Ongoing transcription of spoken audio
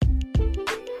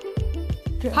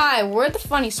Hi, we're the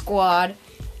Funny Squad,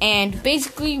 and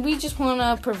basically we just want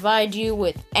to provide you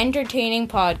with entertaining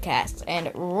podcasts, and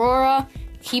Aurora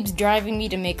keeps driving me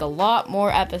to make a lot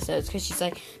more episodes, because she's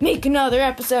like, make another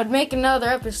episode,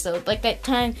 like that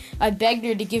time I begged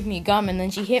her to give me gum, and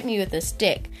then she hit me with a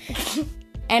stick.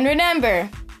 And remember,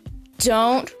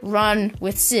 don't run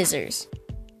with scissors.